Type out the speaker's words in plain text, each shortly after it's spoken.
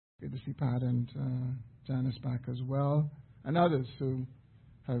Good to see Pat and Janice back as well, and others who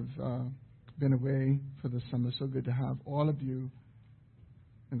have been away for the summer. So good to have all of you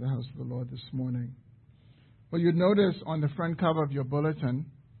in the house of the Lord this morning. Well, you'd notice on the front cover of your bulletin,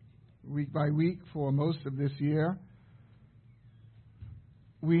 week by week for most of this year,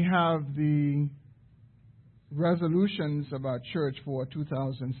 we have the resolutions of our church for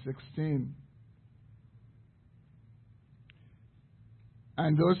 2016.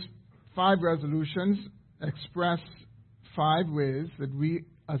 And those 5 resolutions express 5 ways that we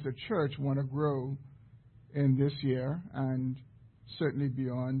as a church want to grow in this year and certainly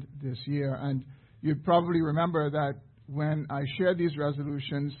beyond this year. And you probably remember that when I shared these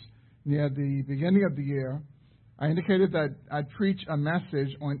resolutions near the beginning of the year, I indicated that I'd preach a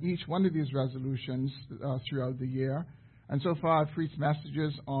message on each one of these resolutions throughout the year. And so far I've preached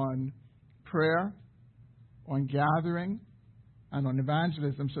messages on prayer, on gathering, and on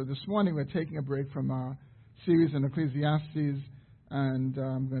evangelism. So this morning we're taking a break from our series in Ecclesiastes, and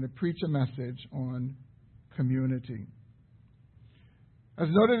I'm going to preach a message on community. As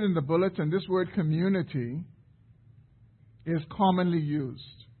noted in the bulletin, this word community is commonly used.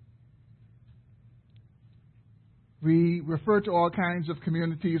 We refer to all kinds of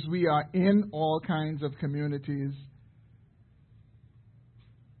communities. We are in all kinds of communities.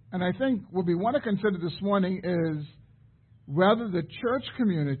 And I think what we want to consider this morning is whether the church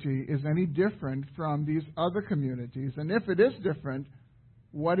community is any different from these other communities. And if it is different,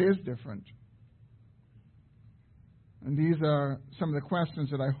 what is different? And these are some of the questions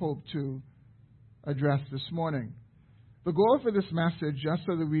that I hope to address this morning. The goal for this message, just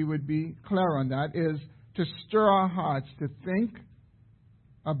so that we would be clear on that, is to stir our hearts to think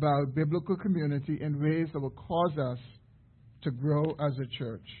about biblical community in ways that will cause us to grow as a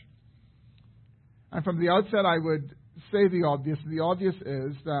church. And from the outset, I would say the obvious. The obvious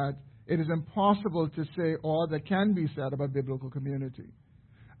is that it is impossible to say all that can be said about biblical community.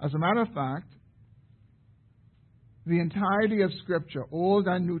 As a matter of fact, the entirety of Scripture, Old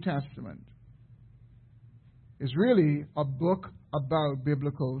and New Testament, is really a book about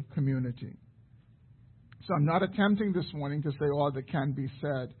biblical community. So I'm not attempting this morning to say all that can be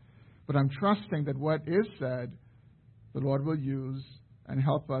said, but I'm trusting that what is said, the Lord will use and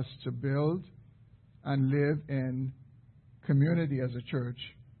help us to build and live in community as a church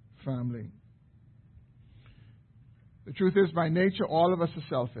family. The truth is, by nature, all of us are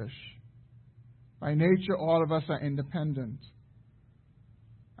selfish. By nature, all of us are independent.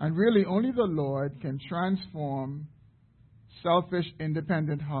 And really, only the Lord can transform selfish,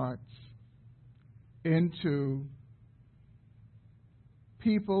 independent hearts into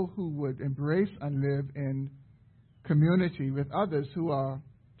people who would embrace and live in community with others who are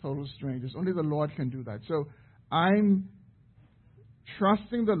total strangers. Only the Lord can do that. So I'm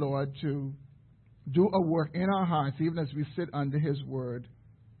trusting the Lord to do a work in our hearts, even as we sit under His Word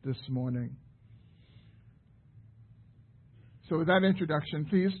this morning. So with that introduction,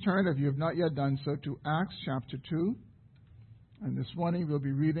 please turn, if you have not yet done so, to Acts chapter 2. And this morning we'll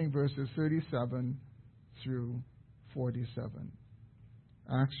be reading verses 37 through 47.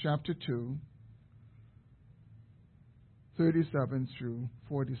 Acts chapter 2, 37 through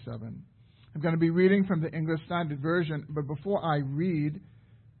 47. I'm going to be reading from the English Standard Version, but before I read,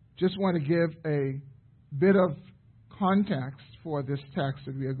 just want to give a bit of context for this text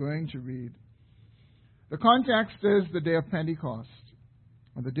that we are going to read. The context is the day of Pentecost.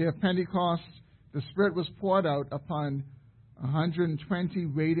 On the day of Pentecost, the Spirit was poured out upon 120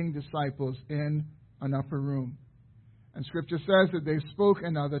 waiting disciples in an upper room. And Scripture says that they spoke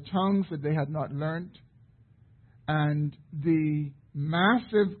in other tongues that they had not learned. And the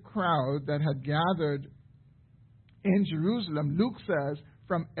massive crowd that had gathered in Jerusalem, Luke says,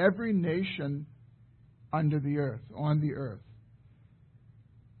 from every nation under the earth, on the earth.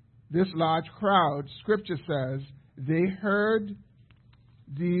 This large crowd, Scripture says, they heard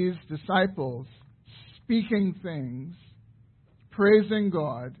these disciples speaking things, praising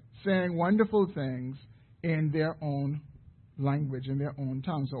God, saying wonderful things in their own language, in their own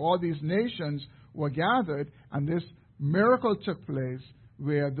tongue. So all these nations were gathered, and this miracle took place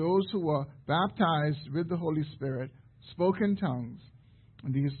where those who were baptized with the Holy Spirit spoke in tongues,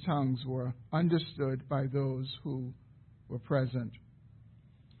 and these tongues were understood by those who were present.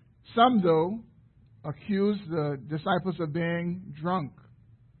 Some, though, accused the disciples of being drunk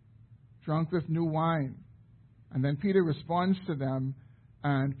with new wine. And then Peter responds to them,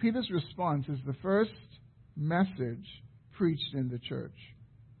 and Peter's response is the first message preached in the church.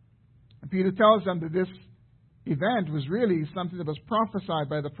 And Peter tells them that this event was really something that was prophesied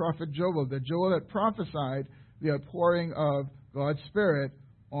by the prophet Joel, that Joel had prophesied the outpouring of God's Spirit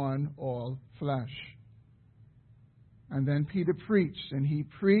on all flesh. And then Peter preached, and he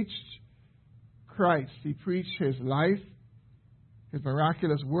preached Christ. He preached his life, his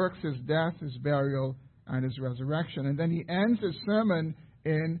miraculous works, his death, his burial, and his resurrection. And then he ends his sermon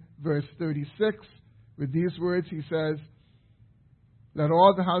in verse 36 with these words. He says, "Let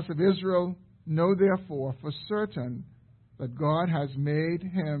all the house of Israel know therefore for certain that God has made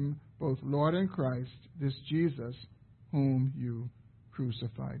him both Lord and Christ, this Jesus whom you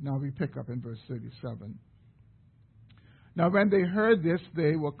crucified." Now we pick up in verse 37. "Now when they heard this,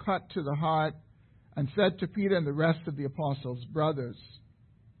 they were cut to the heart and said to Peter and the rest of the apostles, 'Brothers,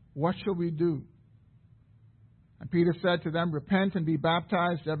 what shall we do?' And Peter said to them, 'Repent and be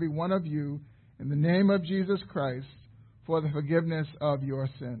baptized, every one of you, in the name of Jesus Christ, for the forgiveness of your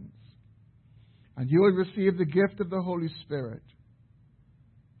sins. And you will receive the gift of the Holy Spirit.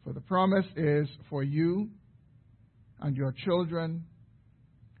 For the promise is for you and your children,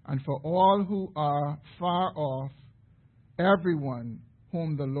 and for all who are far off, everyone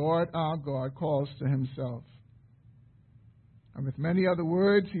whom the Lord our God calls to himself.' And with many other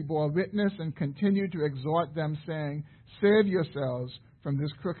words he bore witness and continued to exhort them, saying, 'Save yourselves from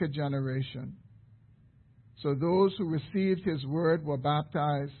this crooked generation.' So those who received his word were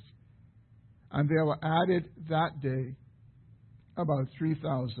baptized, and there were added that day about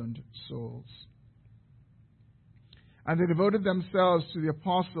 3,000 souls. And they devoted themselves to the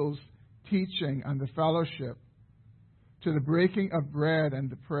apostles' teaching and the fellowship, to the breaking of bread and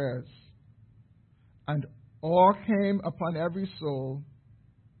the prayers. And awe came upon every soul,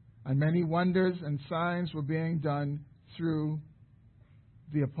 and many wonders and signs were being done through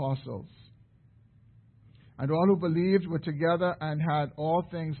the apostles. And all who believed were together and had all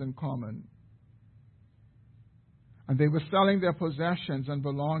things in common. And they were selling their possessions and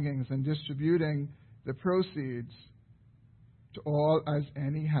belongings and distributing the proceeds to all as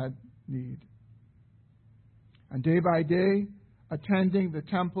any had need. And day by day, attending the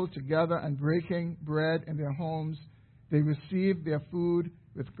temple together and breaking bread in their homes, they received their food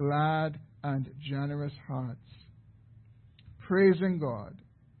with glad and generous hearts, praising God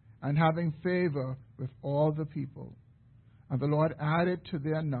and having favor with all the people. And the Lord added to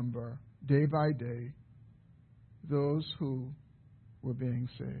their number day by day those who were being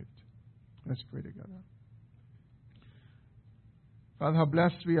saved." Let's pray together. Father, how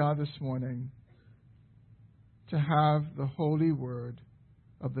blessed we are this morning to have the holy word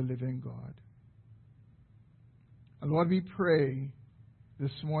of the living God. And Lord, we pray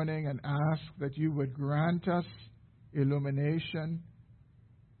this morning and ask that you would grant us illumination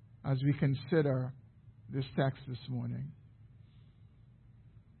as we consider this text this morning.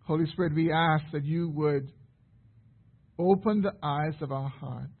 Holy Spirit, we ask that you would open the eyes of our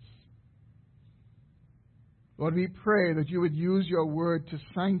hearts. Lord, we pray that you would use your word to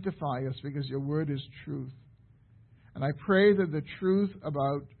sanctify us, because your word is truth. And I pray that the truth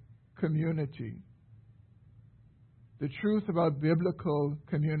about community, the truth about biblical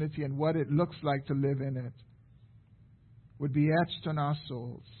community and what it looks like to live in it, would be etched on our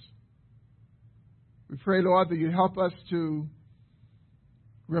souls. We pray, Lord, that you help us to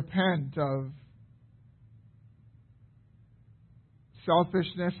repent of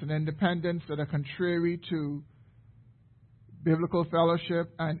selfishness and independence that are contrary to biblical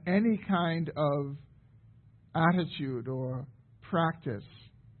fellowship and any kind of attitude or practice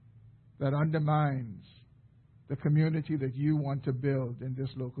that undermines the community that you want to build in this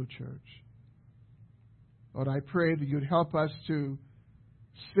local church. Lord, I pray that you'd help us to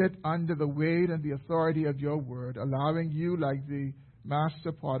sit under the weight and the authority of your word, allowing you, like the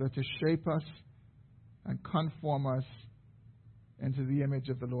master potter, to shape us and conform us into the image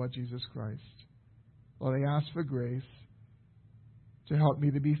of the Lord Jesus Christ. Lord, I ask for grace to help me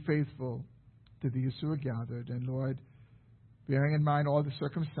to be faithful to these who are gathered. And Lord, bearing in mind all the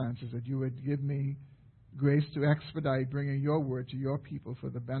circumstances, that you would give me grace to expedite bringing your word to your people for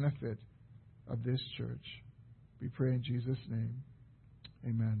the benefit of this church. We pray in Jesus' name.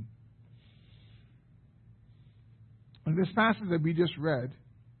 Amen. In this passage that we just read,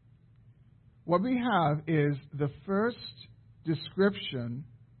 what we have is the first description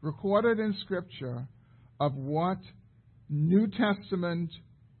recorded in Scripture of what New Testament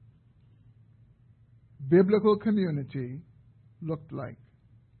biblical community looked like,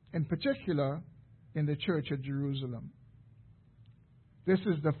 in particular in the church at Jerusalem. This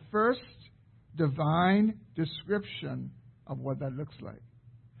is the first divine description of what that looks like.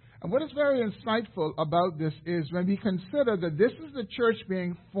 And what is very insightful about this is when we consider that this is the church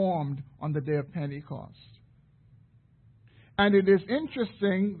being formed on the day of Pentecost. And it is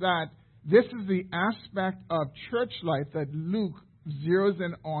interesting that this is the aspect of church life that Luke zeroes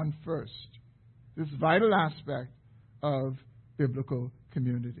in on first, this vital aspect of biblical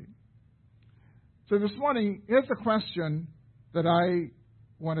community. So this morning, here's a question that I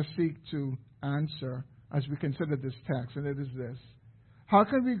want to seek to answer as we consider this text, and it is this: how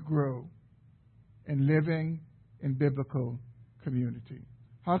can we grow in living in biblical community?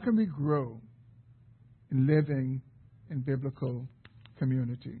 How can we grow in living in biblical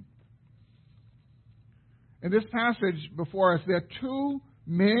community? In this passage before us, there are two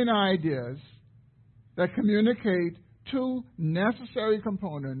main ideas that communicate two necessary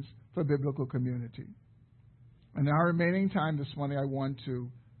components for biblical community. In our remaining time this morning, I want to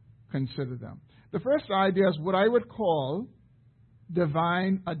consider them. The first idea is what I would call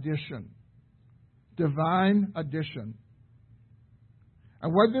divine addition. Divine addition.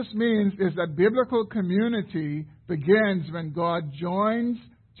 And what this means is that biblical community begins when God joins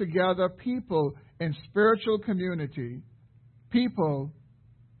together people in spiritual community, people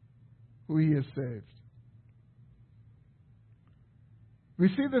who He has saved. We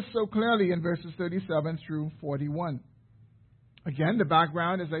see this so clearly in verses 37 through 41. Again, the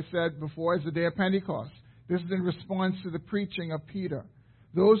background, as I said before, is the day of Pentecost. This is in response to the preaching of Peter.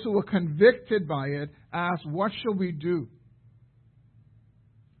 Those who were convicted by it asked, "What shall we do?"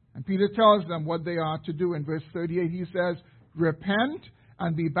 And Peter tells them what they are to do. In verse 38, he says, "Repent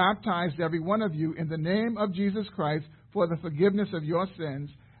and be baptized, every one of you, in the name of Jesus Christ for the forgiveness of your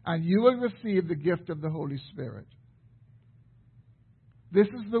sins, and you will receive the gift of the Holy Spirit." This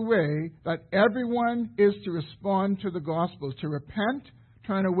is the way that everyone is to respond to the gospel: to repent,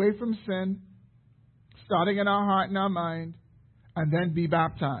 turn away from sin, starting in our heart and our mind, and then be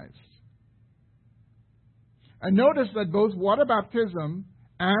baptized. And notice that both water baptism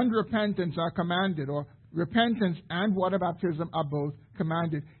and repentance are commanded, or repentance and water baptism are both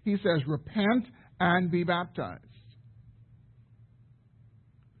commanded. He says, repent and be baptized.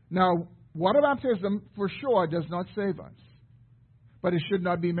 Now, water baptism for sure does not save us, but it should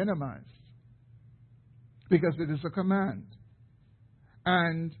not be minimized because it is a command.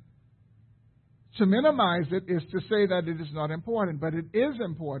 And to minimize it is to say that it is not important, but it is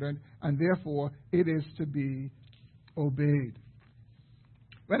important, and therefore it is to be obeyed.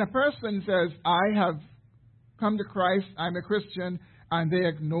 When a person says, "I have come to Christ, I'm a Christian," and they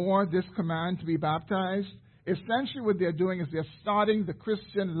ignore this command to be baptized, essentially what they're doing is they're starting the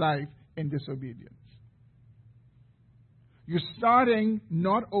Christian life in disobedience. You're starting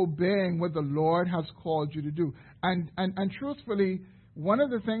not obeying what the Lord has called you to do. And truthfully, one of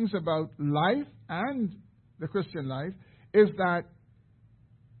the things about life and the Christian life is that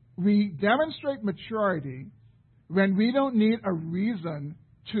we demonstrate maturity when we don't need a reason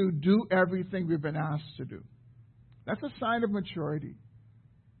to do everything we've been asked to do. That's a sign of maturity.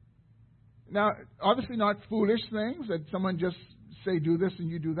 Now, obviously not foolish things that someone just say do this and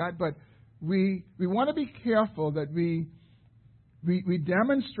you do that, but we want to be careful that we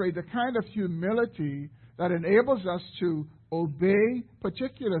demonstrate the kind of humility that enables us to obey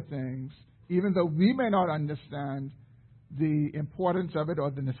particular things, even though we may not understand the importance of it or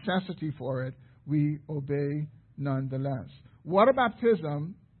the necessity for it, we obey nonetheless. Water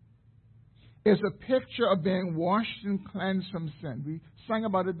baptism is a picture of being washed and cleansed from sin. We sang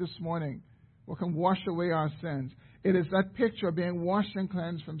about it this morning. What can wash away our sins? It is that picture of being washed and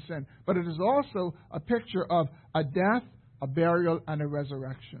cleansed from sin. But it is also a picture of a death, a burial, and a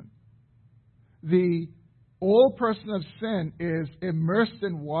resurrection. The old person of sin is immersed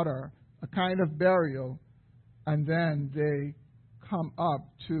in water, a kind of burial, and then they come up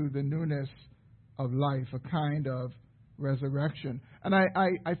to the newness of life, a kind of resurrection. And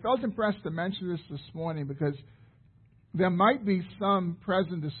I felt impressed to mention this morning because there might be some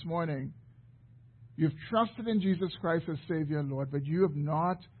present this morning. You've trusted in Jesus Christ as Savior and Lord, but you have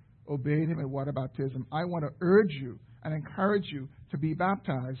not obeyed Him in water baptism. I want to urge you and encourage you to be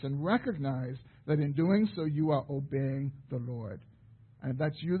baptized and recognize that in doing so you are obeying the Lord. And if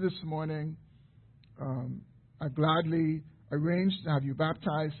that's you this morning, I gladly arrange to have you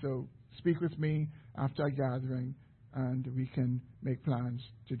baptized, so speak with me after our gathering and we can make plans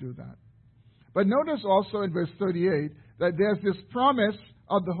to do that. But notice also in verse 38 that there's this promise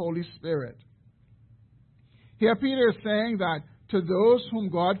of the Holy Spirit. Here Peter is saying that to those whom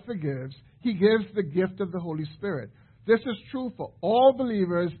God forgives, He gives the gift of the Holy Spirit. This is true for all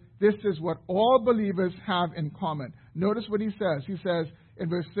believers. This is what all believers have in common. Notice what he says. He says in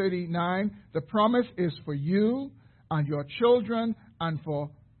verse 39, the promise is for you and your children and for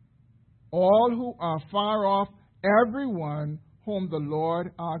all who are far off, everyone whom the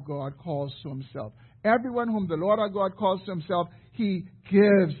Lord our God calls to Himself. Everyone whom the Lord our God calls to Himself, He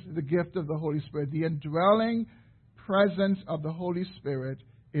gives the gift of the Holy Spirit, the indwelling presence of the Holy Spirit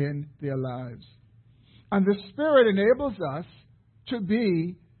in their lives. And the Spirit enables us to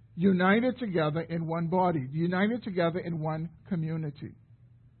be united together in one body, united together in one community.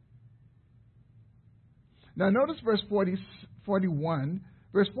 Now notice verse 41.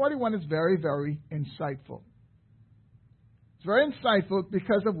 Verse 41 is very, very insightful. It's very insightful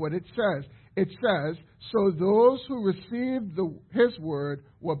because of what it says. It says, so those who received his word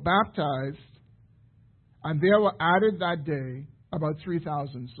were baptized, and there were added that day about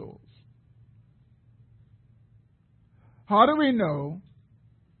 3,000 souls. How do we know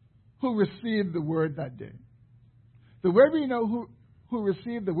who received the word that day? The way we know who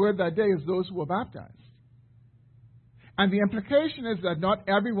received the word that day is those who were baptized. And the implication is that not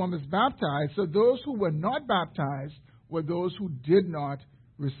everyone was baptized, so those who were not baptized were those who did not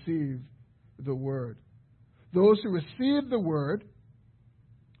receive the word. Those who received the word,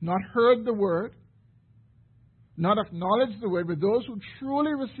 not heard the word, not acknowledged the word, but those who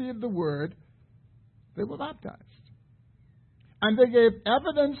truly received the word, they were baptized. And they gave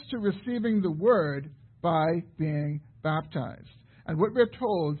evidence to receiving the word by being baptized. And what we're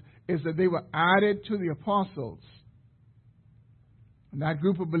told is that they were added to the apostles. And that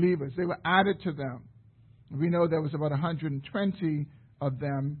group of believers, they were added to them. We know there was about 120 of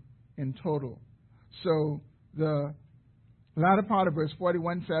them in total. So the latter part of verse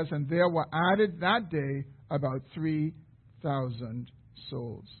 41 says, and there were added that day about 3,000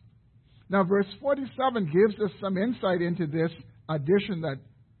 souls. Now verse 47 gives us some insight into this addition that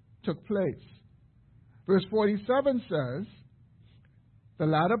took place. Verse 47 says, the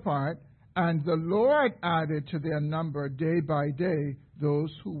latter part, and the Lord added to their number day by day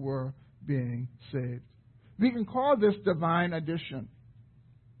those who were being saved. We can call this divine addition.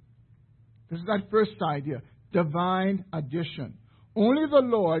 This is that first idea, divine addition. Only the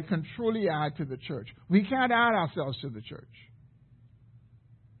Lord can truly add to the church. We can't add ourselves to the church.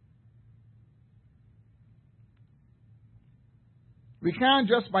 We can't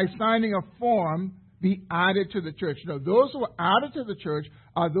just by signing a form be added to the church. No, those who are added to the church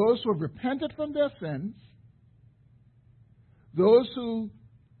are those who have repented from their sins, those who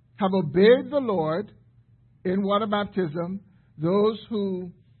have obeyed the Lord in water baptism, those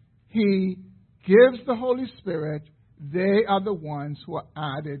who He gives the Holy Spirit, they are the ones who are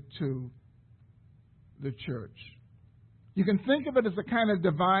added to the church. You can think of it as a kind of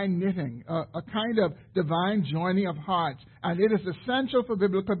divine knitting, a kind of divine joining of hearts, and it is essential for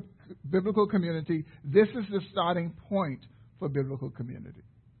biblical community. This is the starting point for biblical community.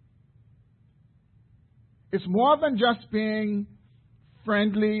 It's more than just being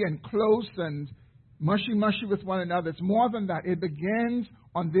friendly and close and mushy-mushy with one another. It's more than that. It begins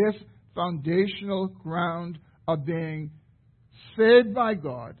on this foundational ground of being saved by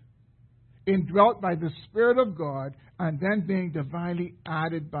God, indwelt by the Spirit of God, and then being divinely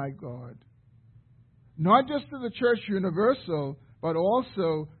added by God. Not just to the church universal, but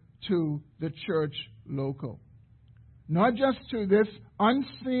also to the church local. Not just to this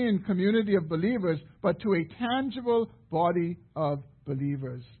unseen community of believers, but to a tangible body of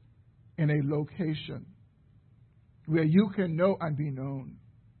believers in a location where you can know and be known.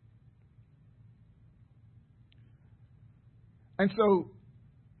 And so,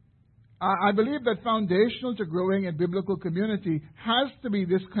 I believe that foundational to growing in biblical community has to be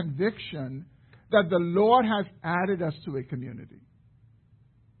this conviction that the Lord has added us to a community.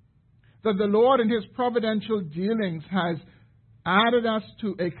 That the Lord in His providential dealings has added us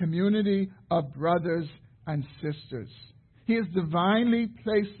to a community of brothers and sisters. He has divinely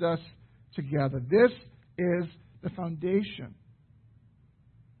placed us together. This is the foundation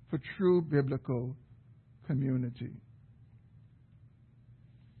for true biblical community.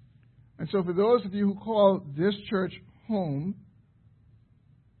 And so for those of you who call this church home,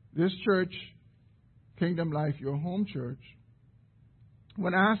 this church, Kingdom Life, your home church, I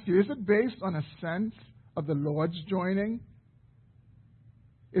want to ask you, is it based on a sense of the Lord's joining?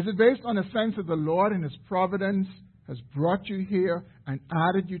 Is it based on a sense that the Lord in His providence has brought you here and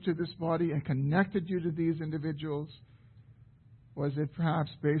added you to this body and connected you to these individuals? Or is it perhaps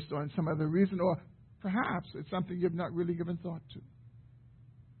based on some other reason? Or perhaps it's something you've not really given thought to?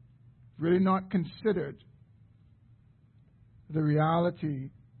 Really not considered the reality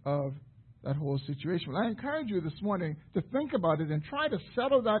of that whole situation. Well, I encourage you this morning to think about it and try to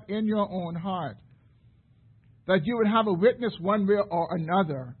settle that in your own heart. That you would have a witness one way or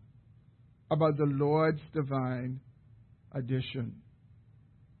another about the Lord's divine addition.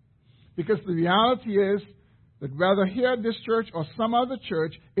 Because the reality is that whether here at this church or some other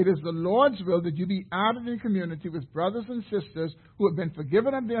church, it is the Lord's will that you be added in community with brothers and sisters who have been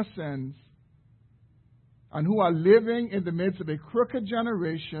forgiven of their sins and who are living in the midst of a crooked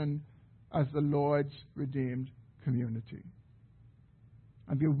generation as the Lord's redeemed community.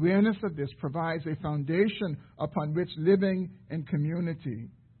 And the awareness of this provides a foundation upon which living in community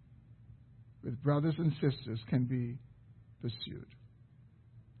with brothers and sisters can be pursued.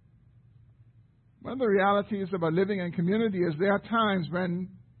 One of the realities about living in community is there are times when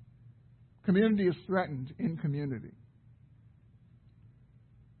community is threatened in community.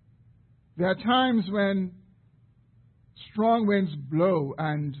 There are times when strong winds blow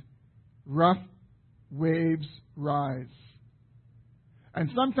and rough waves rise. And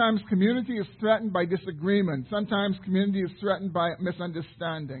sometimes community is threatened by disagreement. Sometimes community is threatened by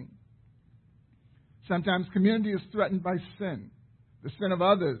misunderstanding. Sometimes community is threatened by sin, the sin of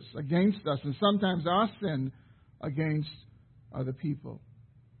others against us, and sometimes our sin against other people.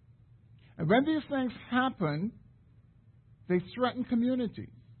 And when these things happen, they threaten community.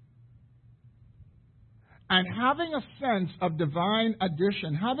 And having a sense of divine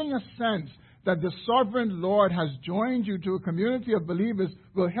addition, having a sense that the sovereign Lord has joined you to a community of believers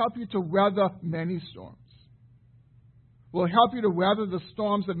will help you to weather many storms. Will help you to weather the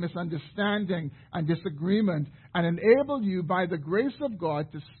storms of misunderstanding and disagreement and enable you by the grace of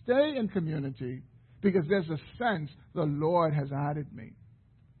God to stay in community because there's a sense the Lord has added me.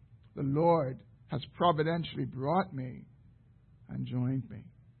 The Lord has providentially brought me and joined me.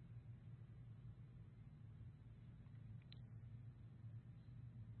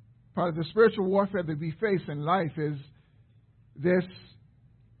 Part of the spiritual warfare that we face in life is this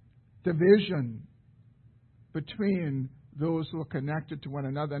division between those who are connected to one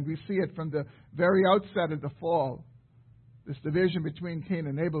another. And we see it from the very outset of the fall. This division between Cain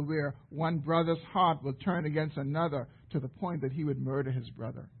and Abel, where one brother's heart will turn against another to the point that he would murder his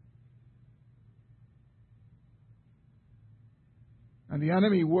brother. And the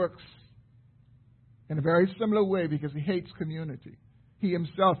enemy works in a very similar way because he hates community. He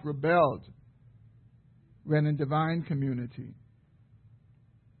himself rebelled when in divine community.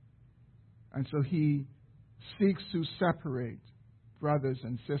 And so he seeks to separate brothers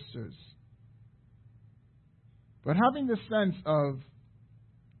and sisters. But having the sense of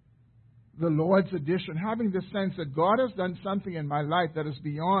the Lord's addition, having the sense that God has done something in my life that is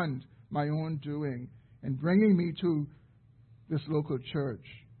beyond my own doing and bringing me to this local church,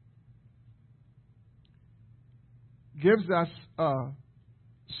 gives us a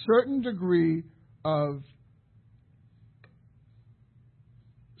certain degree of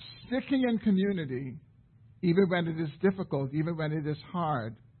sticking in community, even when it is difficult, even when it is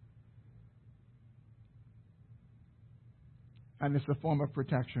hard. And it's a form of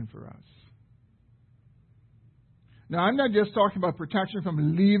protection for us. Now, I'm not just talking about protection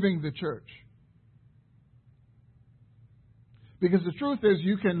from leaving the church. Because the truth is,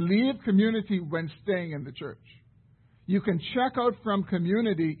 you can leave community when staying in the church. You can check out from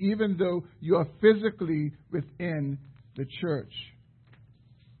community even though you are physically within the church.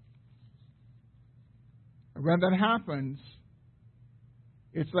 And when that happens,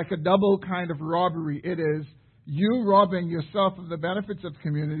 it's like a double kind of robbery. It is you robbing yourself of the benefits of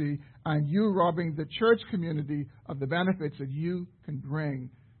community and you robbing the church community of the benefits that you can bring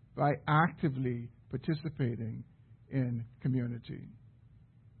by actively participating in community.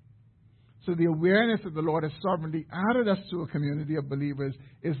 So the awareness that the Lord has sovereignly added us to a community of believers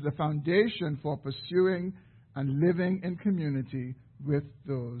is the foundation for pursuing and living in community with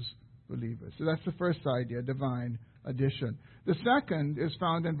those believers. So that's the first idea, divine addition. The second is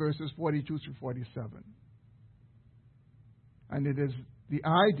found in verses 42 through 47. And it is the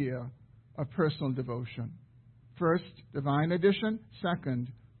idea of personal devotion. First, divine addition.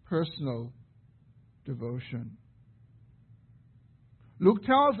 Second, personal devotion. Luke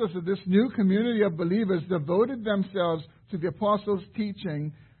tells us that this new community of believers devoted themselves to the apostles'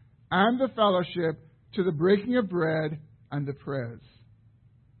 teaching and the fellowship, to the breaking of bread and the prayers.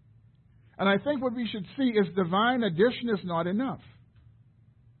 And I think what we should see is divine addition is not enough.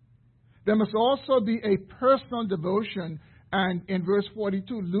 There must also be a personal devotion. And in verse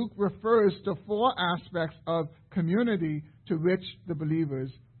 42, Luke refers to 4 aspects of community to which the believers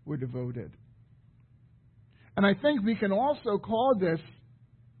were devoted. And I think we can also call this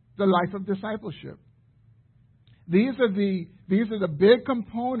the life of discipleship. These are the big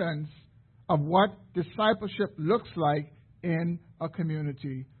components of what discipleship looks like in a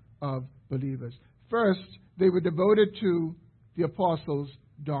community of believers. First, they were devoted to the apostles'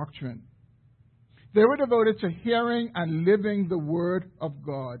 doctrine. They were devoted to hearing and living the Word of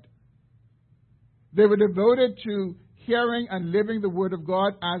God. They were devoted to hearing and living the Word of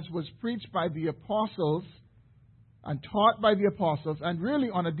God as was preached by the apostles and taught by the apostles, and really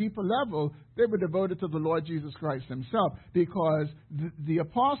on a deeper level, they were devoted to the Lord Jesus Christ himself, because the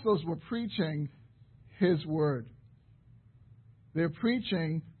apostles were preaching his word. They're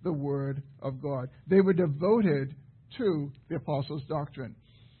preaching the word of God. They were devoted to the apostles' doctrine.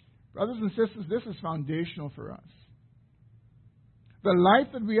 Brothers and sisters, this is foundational for us. The life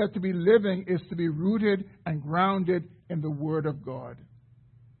that we are to be living is to be rooted and grounded in the Word of God.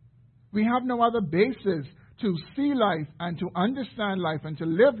 We have no other basis to see life and to understand life and to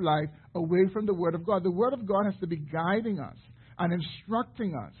live life away from the Word of God. The Word of God has to be guiding us and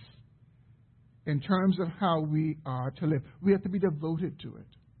instructing us in terms of how we are to live. We have to be devoted to it.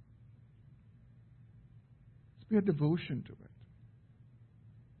 Let's be a devotion to it.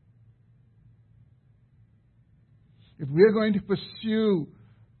 If we're going to pursue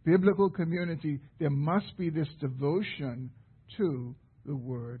biblical community, there must be this devotion to the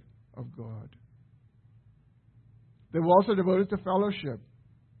Word of God. They were also devoted to fellowship.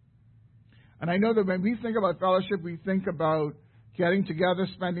 And I know that when we think about fellowship, we think about getting together,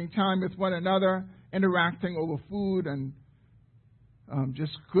 spending time with one another, interacting over food and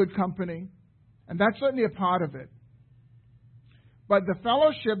just good company. And that's certainly a part of it. But the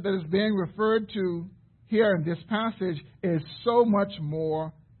fellowship that is being referred to here in this passage is so much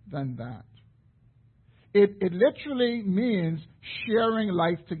more than that. It literally means sharing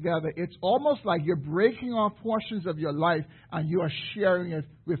life together. It's almost like you're breaking off portions of your life and you are sharing it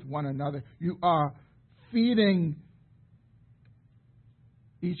with one another. You are feeding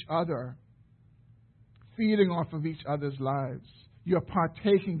each other, feeding off of each other's lives. You're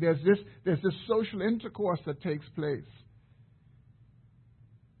partaking. There's this social intercourse that takes place.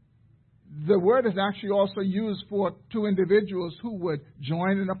 The word is actually also used for two individuals who would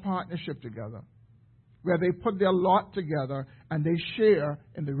join in a partnership together, where they put their lot together and they share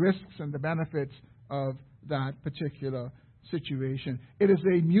in the risks and the benefits of that particular situation. It is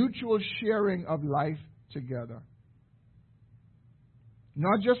a mutual sharing of life together.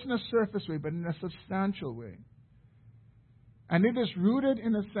 Not just in a surface way, but in a substantial way. And it is rooted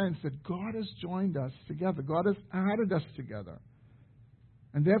in a sense that God has joined us together. God has added us together.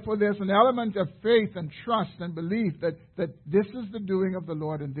 And therefore there's an element of faith and trust and belief that this is the doing of the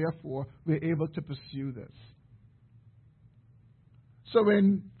Lord, and therefore we're able to pursue this. So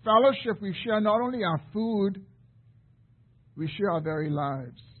in fellowship, we share not only our food, we share our very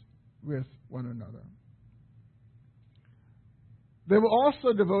lives with one another. They were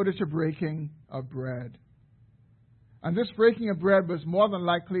also devoted to breaking of bread. And this breaking of bread was more than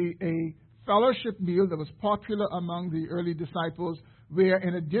likely a fellowship meal that was popular among the early disciples, where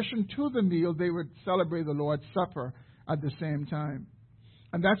in addition to the meal, they would celebrate the Lord's Supper at the same time.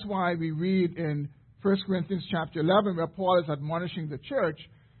 And that's why we read in 1 Corinthians chapter 11, where Paul is admonishing the church,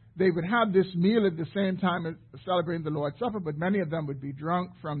 they would have this meal at the same time as celebrating the Lord's Supper, but many of them would be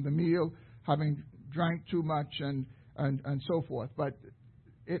drunk from the meal, having drank too much and so forth. But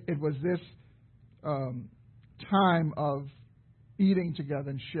it was this time of eating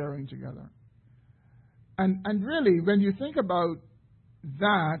together and sharing together. And really, when you think about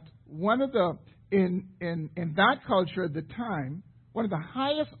that, one of the in that culture at the time, one of the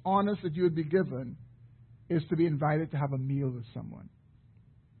highest honors that you would be given is to be invited to have a meal with someone.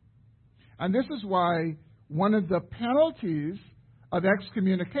 And this is why one of the penalties of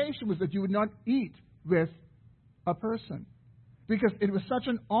excommunication was that you would not eat with a person, because it was such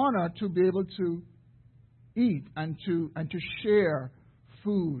an honor to be able to eat and to share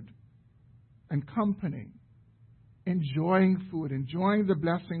food and company, enjoying food, enjoying the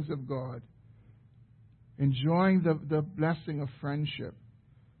blessings of God, enjoying the blessing of friendship.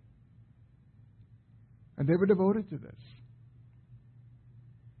 And they were devoted to this.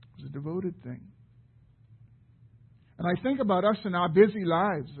 It was a devoted thing. And I think about us in our busy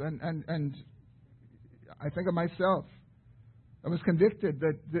lives, and I think of myself. I was convicted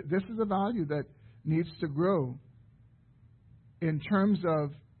that this is a value that needs to grow in terms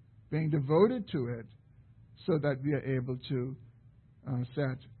of being devoted to it, so that we are able to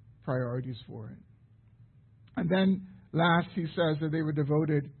set priorities for it. And then last, he says that they were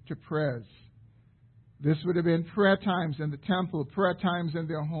devoted to prayers. This would have been prayer times in the temple, prayer times in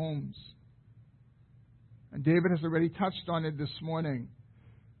their homes. And David has already touched on it this morning.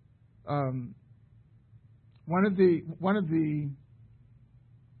 One of the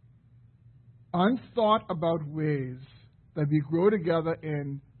unthought about ways that we grow together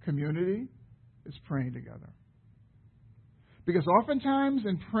in community is praying together. Because oftentimes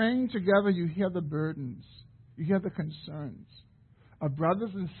in praying together, you hear the burdens, you hear the concerns of brothers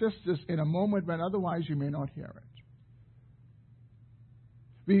and sisters in a moment when otherwise you may not hear it.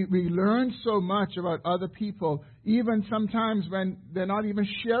 We learn so much about other people, even sometimes when they're not even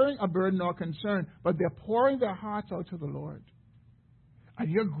sharing a burden or concern, but they're pouring their hearts out to the Lord. And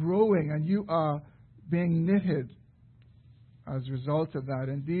you're growing and you are being knitted as a result of that.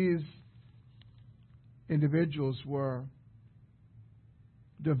 And these individuals were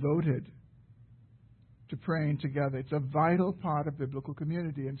devoted to praying together. It's a vital part of biblical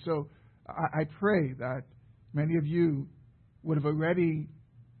community. And so I pray that many of you would have already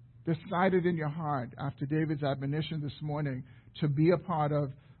decided in your heart, after David's admonition this morning, to be a part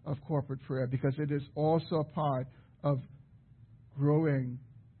of corporate prayer, because it is also a part of growing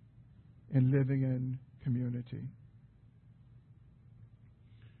and living in community.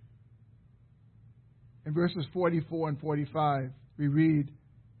 In verses 44 and 45, we read,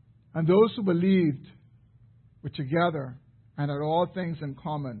 "And those who believed were together and had all things in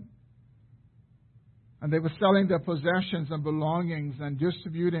common. And they were selling their possessions and belongings and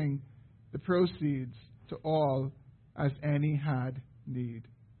distributing the proceeds to all as any had need."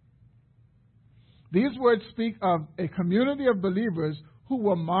 These words speak of a community of believers who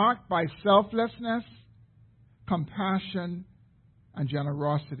were marked by selflessness, compassion, and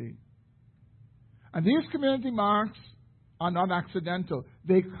generosity. And these community marks are not accidental.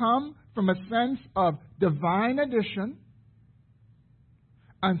 They come from a sense of divine addition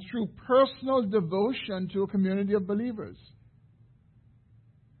and through personal devotion to a community of believers.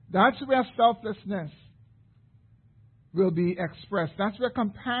 That's where selflessness will be expressed. That's where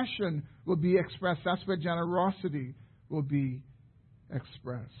compassion will be expressed. That's where generosity will be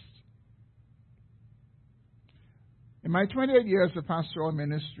expressed. In my 28 years of pastoral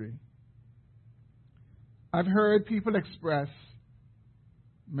ministry, I've heard people express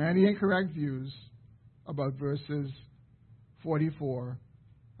many incorrect views about verses 44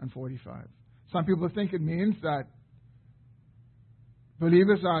 and 45. Some people think it means that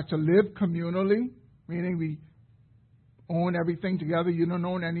believers are to live communally, meaning we own everything together. You don't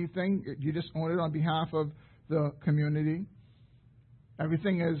own anything. You just own it on behalf of the community.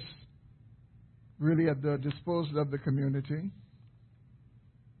 Everything is really at the disposal of the community.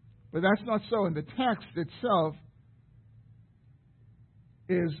 But that's not so. And the text itself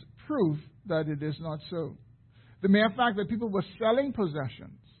is proof that it is not so. The mere fact that people were selling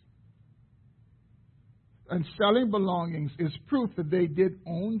possessions and selling belongings is proof that they did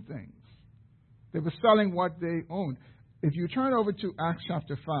own things. They were selling what they owned. If you turn over to Acts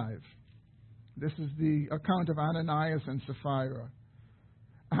chapter 5, this is the account of Ananias and Sapphira.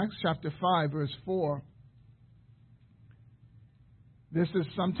 Acts chapter 5, verse 4. This is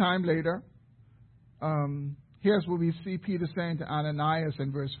sometime later. Here's what we see Peter saying to Ananias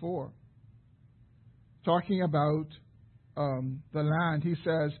in verse 4. Talking about the land, he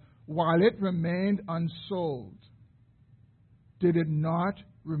says, "While it remained unsold, did it not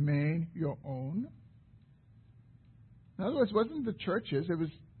remain your own?" In other words, it wasn't the church's, it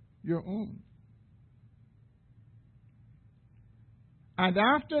was your own. "And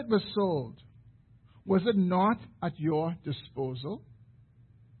after it was sold, was it not at your disposal?"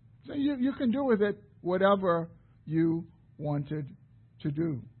 So you can do with it whatever you wanted to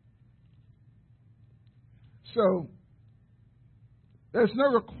do. So, there's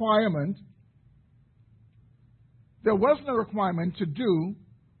no requirement. There was no requirement to do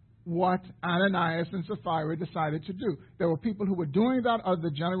what Ananias and Sapphira decided to do. There were people who were doing that out of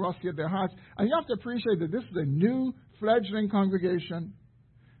the generosity of their hearts. And you have to appreciate that this is a new fledgling congregation.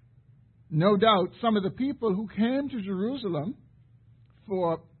 No doubt some of the people who came to Jerusalem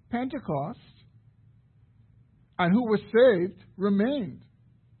for Pentecost and who were saved remained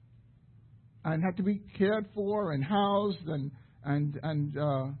and had to be cared for and housed and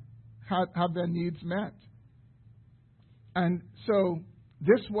have their needs met. And so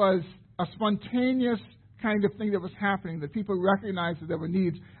this was a spontaneous kind of thing that was happening, that people recognized that there were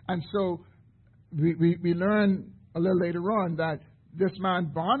needs. And so we learn a little later on that this man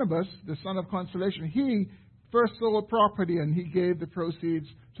Barnabas, the son of consolation, he first sold property and he gave the proceeds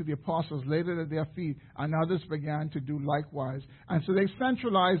to the apostles, laid it at their feet, and others began to do likewise. And so they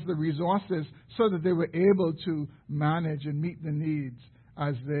centralized the resources so that they were able to manage and meet the needs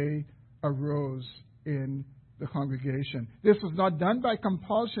as they arose in the congregation. This was not done by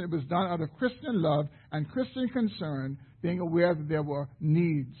compulsion. It was done out of Christian love and Christian concern, being aware that there were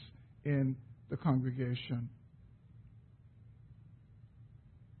needs in the congregation.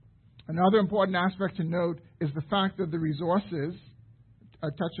 Another important aspect to note is the fact that the resources, I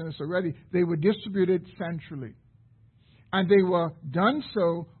touched on this already, they were distributed centrally. And they were done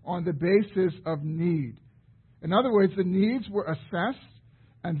so on the basis of need. In other words, the needs were assessed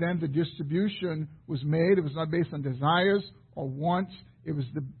and then the distribution was made. It was not based on desires or wants. It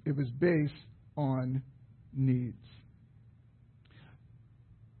was based on needs.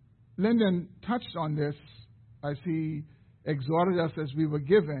 Lyndon touched on this as he exhorted us as we were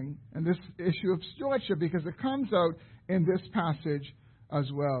giving, and this issue of stewardship, because it comes out in this passage as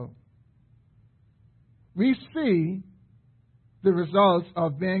well. We see the results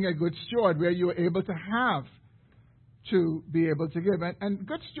of being a good steward, where you are able to have to be able to give. And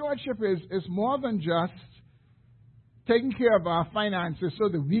good stewardship is more than just taking care of our finances so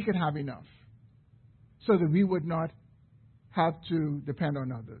that we can have enough, so that we would not have to depend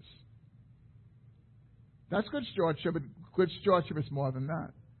on others. That's good stewardship, but good stewardship is more than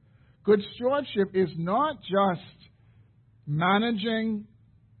that. Good stewardship is not just managing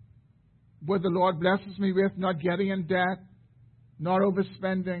what the Lord blesses me with, not getting in debt, not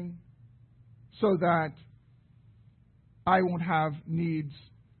overspending, so that I won't have needs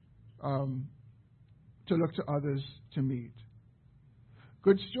to look to others to meet.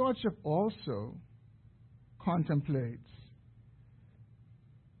 Good stewardship also contemplates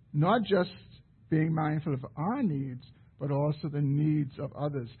not just being mindful of our needs, but also the needs of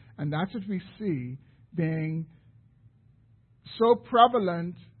others. And that's what we see being so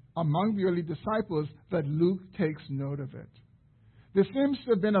prevalent among the early disciples that Luke takes note of it. There seems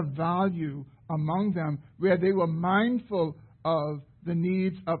to have been a value among them where they were mindful of the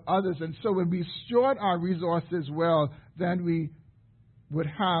needs of others. And so when we steward our resources well, then we would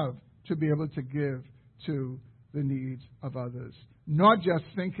have to be able to give to the needs of others, not just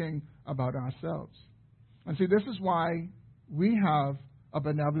thinking about ourselves. And see, this is why we have a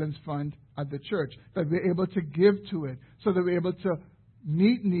benevolence fund at the church, that we're able to give to it, so that we're able to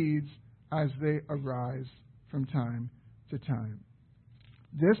meet needs as they arise from time to time.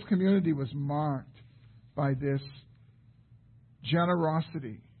 This community was marked by this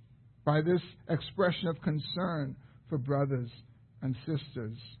generosity, by this expression of concern for brothers and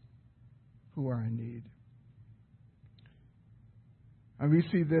sisters who are in need. And we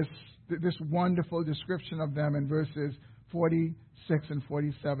see this wonderful description of them in verses 46 and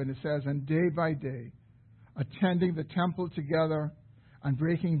 47. It says, "And day by day, attending the temple together and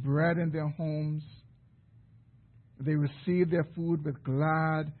breaking bread in their homes, they received their food with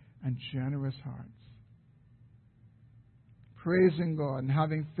glad and generous hearts, praising God and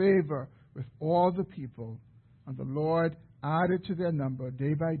having favor with all the people. And the Lord added to their number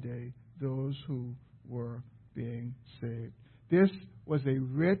day by day those who were being saved." This was a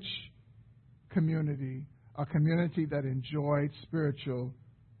rich community, a community that enjoyed spiritual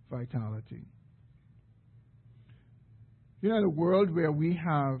vitality. You know, in a world where we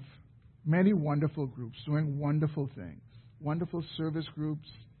have many wonderful groups doing wonderful things, wonderful service groups,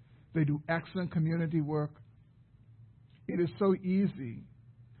 they do excellent community work, it is so easy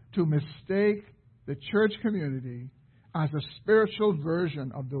to mistake the church community as a spiritual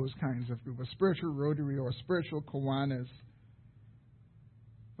version of those kinds of groups, a spiritual Rotary or a spiritual Kiwanis.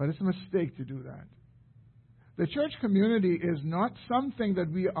 But it's a mistake to do that. The church community is not something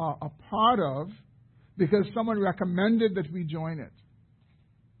that we are a part of because someone recommended that we join it.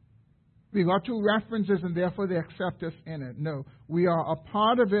 We got 2 references and therefore they accept us in it. No, we are a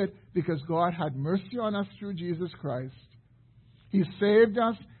part of it because God had mercy on us through Jesus Christ. He saved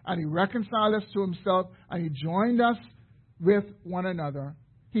us and He reconciled us to Himself and He joined us with one another.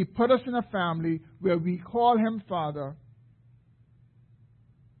 He put us in a family where we call Him Father.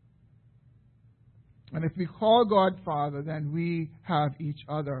 And if we call God Father, then we have each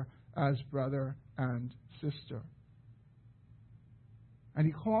other as brother and sister. And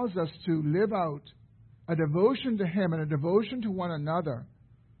He calls us to live out a devotion to Him and a devotion to one another.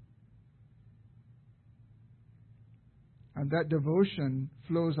 And that devotion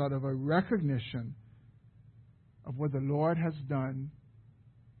flows out of a recognition of what the Lord has done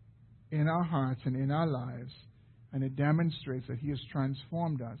in our hearts and in our lives. And it demonstrates that He has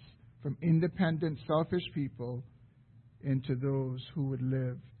transformed us from independent, selfish people into those who would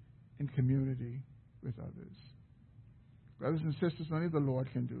live in community with others. Brothers and sisters, only the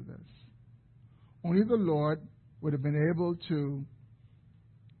Lord can do this. Only the Lord would have been able to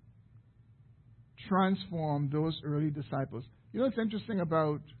transform those early disciples. You know what's interesting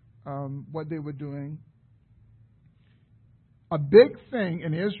about what they were doing? A big thing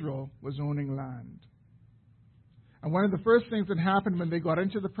in Israel was owning land. And one of the first things that happened when they got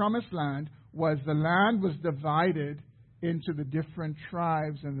into the promised land was the land was divided into the different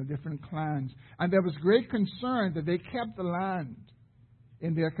tribes and the different clans. And there was great concern that they kept the land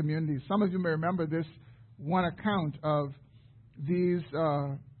in their communities. Some of you may remember this one account of these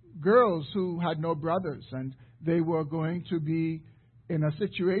girls who had no brothers, and they were going to be in a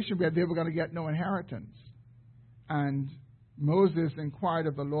situation where they were going to get no inheritance. And Moses inquired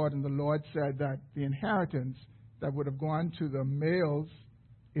of the Lord, and the Lord said that the inheritance that would have gone to the males,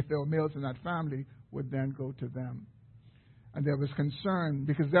 if there were males in that family, would then go to them. And there was concern,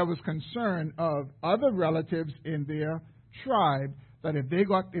 because there was concern of other relatives in their tribe, that if they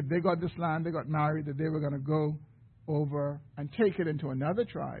got this land, they got married, that they were going to go over and take it into another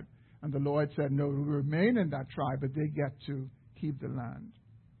tribe. And the Lord said, no, we remain in that tribe, but they get to keep the land.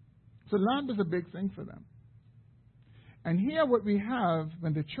 So land was a big thing for them. And here what we have,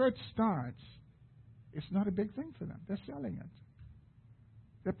 when the church starts, it's not a big thing for them. They're selling it.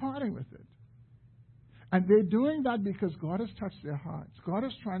 They're parting with it. And they're doing that because God has touched their hearts. God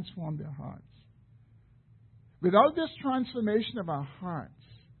has transformed their hearts. Without this transformation of our hearts,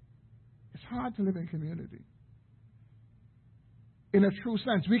 it's hard to live in community. In a true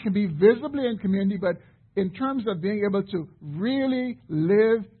sense, we can be visibly in community, but in terms of being able to really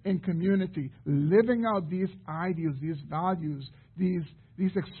live in community, living out these ideals, these values, these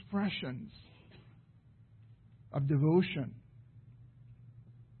expressions of devotion,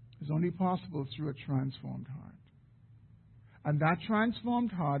 is only possible through a transformed heart. And that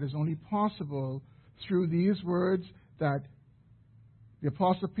transformed heart is only possible through these words that the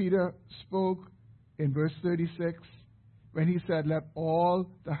Apostle Peter spoke in verse 36, when he said, let all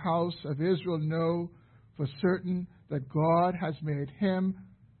the house of Israel know for certain that God has made him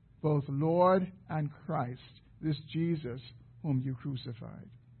both Lord and Christ, this Jesus whom you crucified.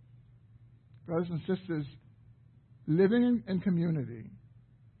 Brothers and sisters, living in community,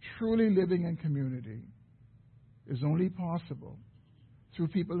 truly living in community, is only possible through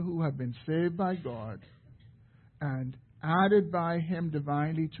people who have been saved by God and added by him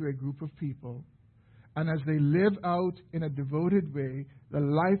divinely to a group of people, and as they live out in a devoted way the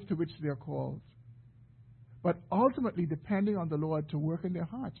life to which they are called. But ultimately depending on the Lord to work in their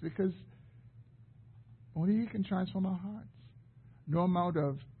hearts, because only he can transform our hearts. No amount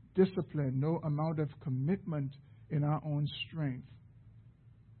of discipline, no amount of commitment in our own strength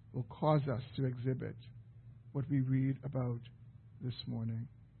will cause us to exhibit what we read about this morning.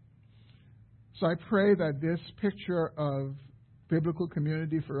 So I pray that this picture of biblical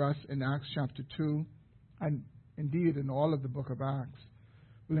community for us in Acts chapter 2, and indeed in all of the book of Acts,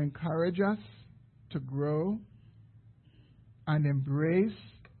 will encourage us to grow and embrace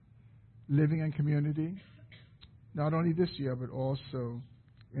living in community, not only this year, but also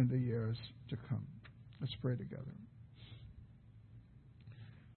in the years to come. Let's pray together.